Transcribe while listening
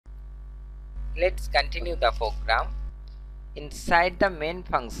Let's continue the program. Inside the main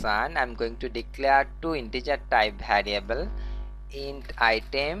function, I'm going to declare two integer type variable, int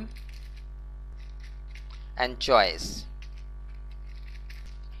item and choice.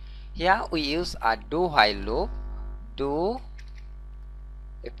 Here we use a do while loop, do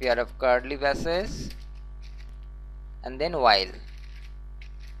a pair of curly braces and then while.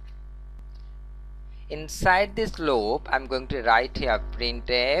 Inside this loop, I'm going to write here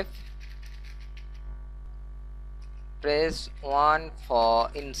printf, press 1 for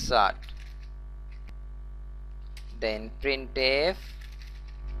insert, then printf,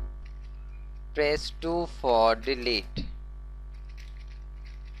 press 2 for delete.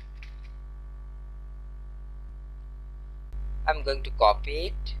 I'm going to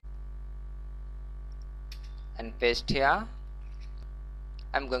copy it and paste here.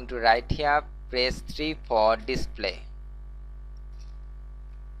 I'm going to write here press 3 for display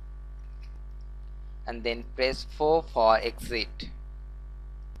and then press 4 for exit.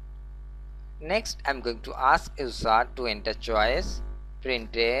 Next I'm going to ask user to enter choice,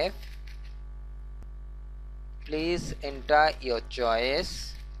 printf, please enter your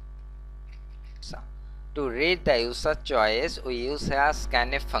choice. To read the user choice, we use here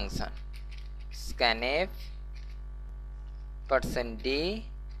scanf function. Scanf %d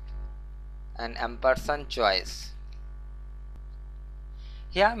and ampersand choice.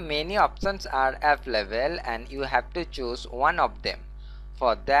 Here many options are available and you have to choose one of them.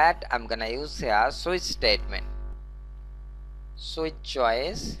 For that I'm gonna use here switch statement. Switch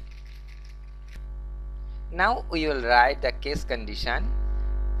choice. Now we will write the case condition.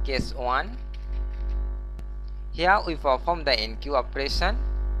 Case 1. Here we perform the enqueue operation.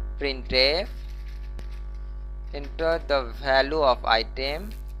 Printf, enter the value of item,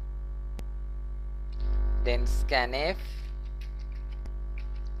 then scanf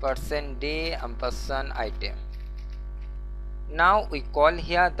 %d ampersand item. Now we call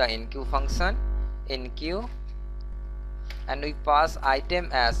here the enqueue function, enqueue, and we pass item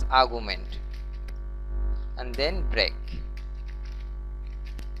as argument and then break.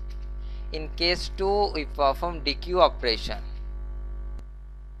 In case 2, we perform dequeue operation.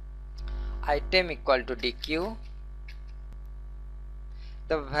 Item equal to dequeue.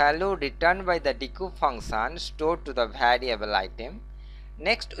 The value returned by the dequeue function stored to the variable item.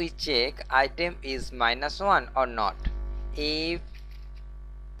 Next we check item is -1 or not. If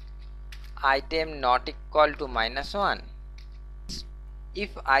item not equal to -1, if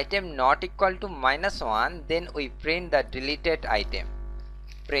item not equal to -1, then we print the deleted item.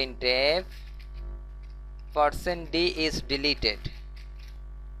 Printf %d is deleted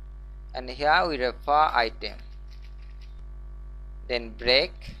and here we refer item, then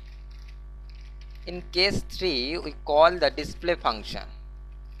break. In case 3, we call the display function,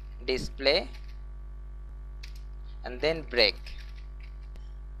 display, and then break.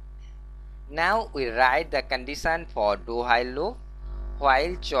 Now we write the condition for do while loop.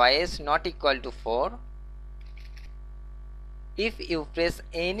 While choice not equal to 4, if you press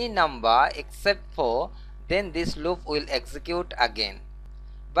any number except 4, then this loop will execute again.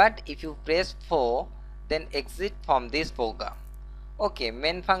 But if you press 4, then exit from this program. Okay,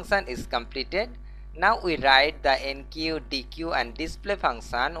 main function is completed. Now we write the enqueue, dequeue and display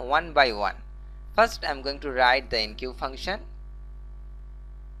function one by one. First I'm going to write the enqueue function.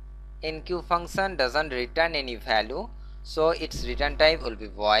 Enqueue function doesn't return any value, so its return type will be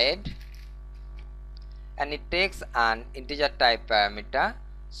void. And it takes an integer type parameter,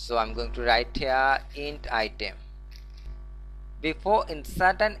 so I'm going to write here int item. Before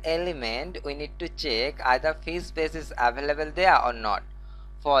insert an element, we need to check either free space is available there or not.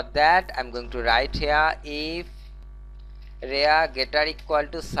 For that I'm going to write here if rear getter equal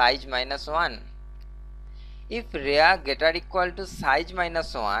to size -1. If rear getter equal to size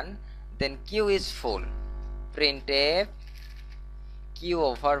 -1, then queue is full. Printf queue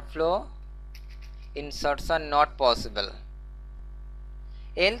overflow, insertion not possible.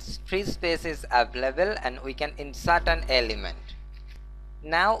 Else free space is available and we can insert an element.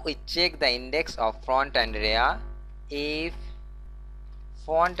 Now we check the index of front and rear. If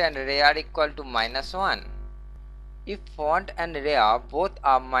front and rear equal to -1, if front and rear both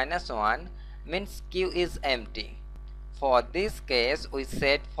are -1, means queue is empty. For this case we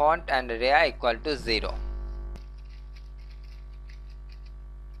set front and rear equal to 0.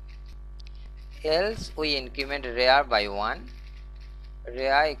 Else we increment rear by 1,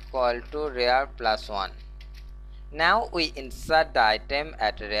 rear equal to rear plus 1. Now we insert the item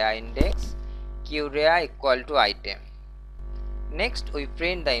at rear index, queue rear equal to item. Next we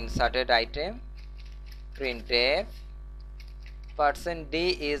print the inserted item. Printf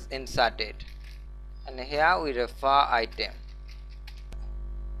 %d is inserted. and here we refer item.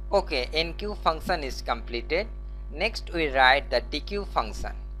 Okay, enqueue function is completed. Next we write the dequeue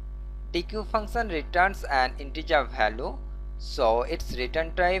function. Dequeue function returns an integer value, so its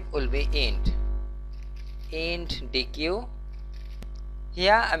return type will be int dequeue.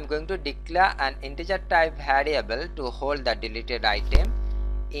 Here I am going to declare an integer type variable to hold the deleted item,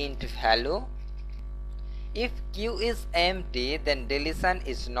 int value. If queue is empty, then deletion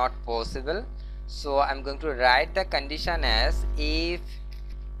is not possible, so I am going to write the condition as if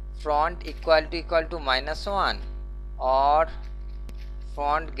front equal to -1 or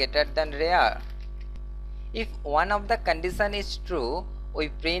front greater than rear. If one of the condition is true, we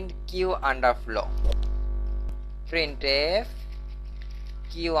print queue underflow. Printf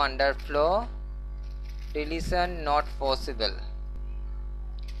queue underflow deletion not possible,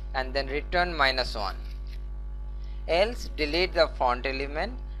 and then return -1. Else delete the front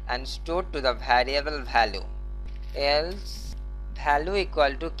element and store to the variable value, else value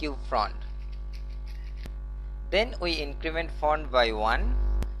equal to queue front. Then we increment front by 1,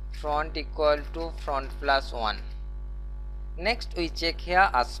 front equal to front plus 1. Next we check here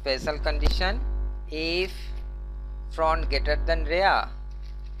a special condition, if front greater than rear.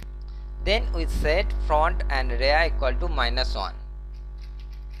 Then we set front and rear equal to -1.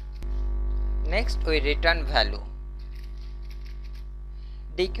 Next we return value.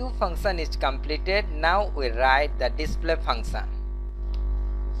 Dequeue function is completed. Now we write the display function.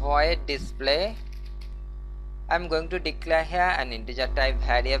 Void display. I am going to declare here an integer type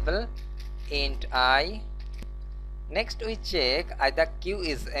variable, int I. Next we check either queue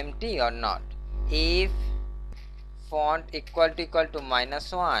is empty or not. If font equal to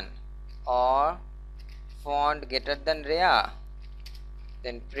 -1 or font greater than rear,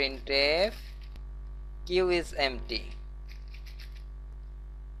 then printf queue is empty.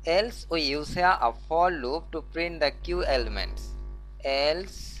 Else we use here a for loop to print the queue elements,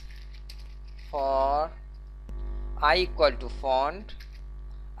 else for I equal to font,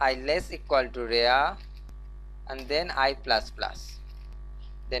 I less equal to rear, and then I plus plus.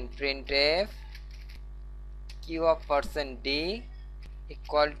 Then printf queue of %d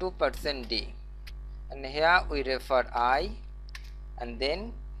equal to %d, and here we refer I and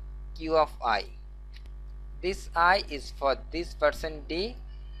then queue of I. This I is for this %d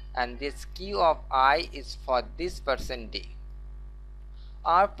and this queue of I is for this %d.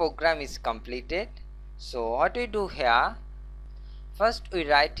 Our program is completed. So what we do here, first we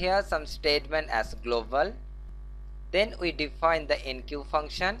write here some statement as global, then we define the enqueue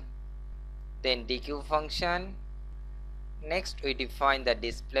function, then dequeue function, next we define the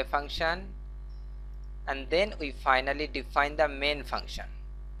display function, and then we finally define the main function.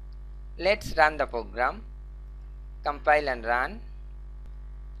 Let's run the program, compile and run.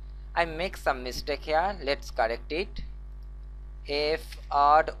 I make some mistake here, let's correct it.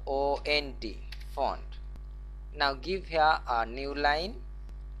 front font. Now give here a new line.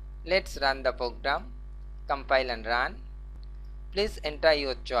 Let's run the program, compile and run. Please enter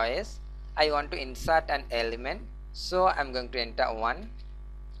your choice. I want to insert an element, so I'm going to enter 1.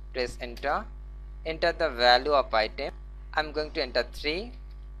 Press enter. Enter the value of item. I'm going to enter 3,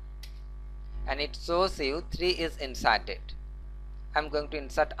 and it shows you 3 is inserted. I'm going to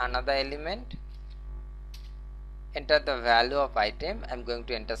insert another element. Enter the value of item. I'm going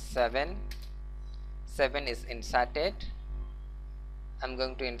to enter 7. 7 is inserted. I'm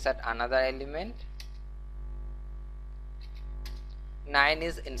going to insert another element. 9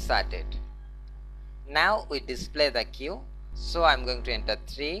 is inserted. Now we display the queue. So I'm going to enter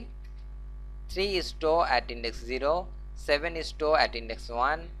 3. 3 is stored at index 0. 7 is stored at index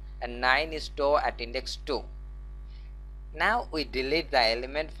 1. And 9 is stored at index 2. Now we delete the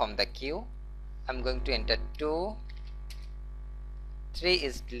element from the queue. I'm going to enter 2. 3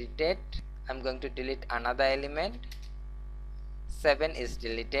 is deleted. I'm going to delete another element. 7 is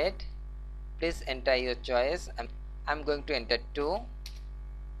deleted. Please enter your choice. I'm going to enter 2.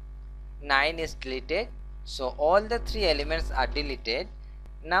 9 is deleted. So all the 3 elements are deleted.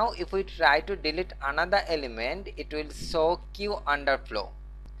 Now if we try to delete another element, it will show queue underflow.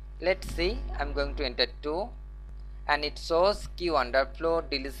 Let's see. I'm going to enter 2, and it shows queue underflow,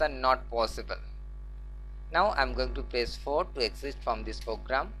 deletion not possible. Now I'm going to press 4 to exit from this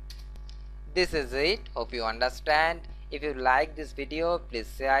program. This is it. Hope you understand. If you like this video,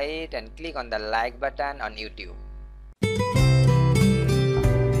 please share it and click on the like button on YouTube.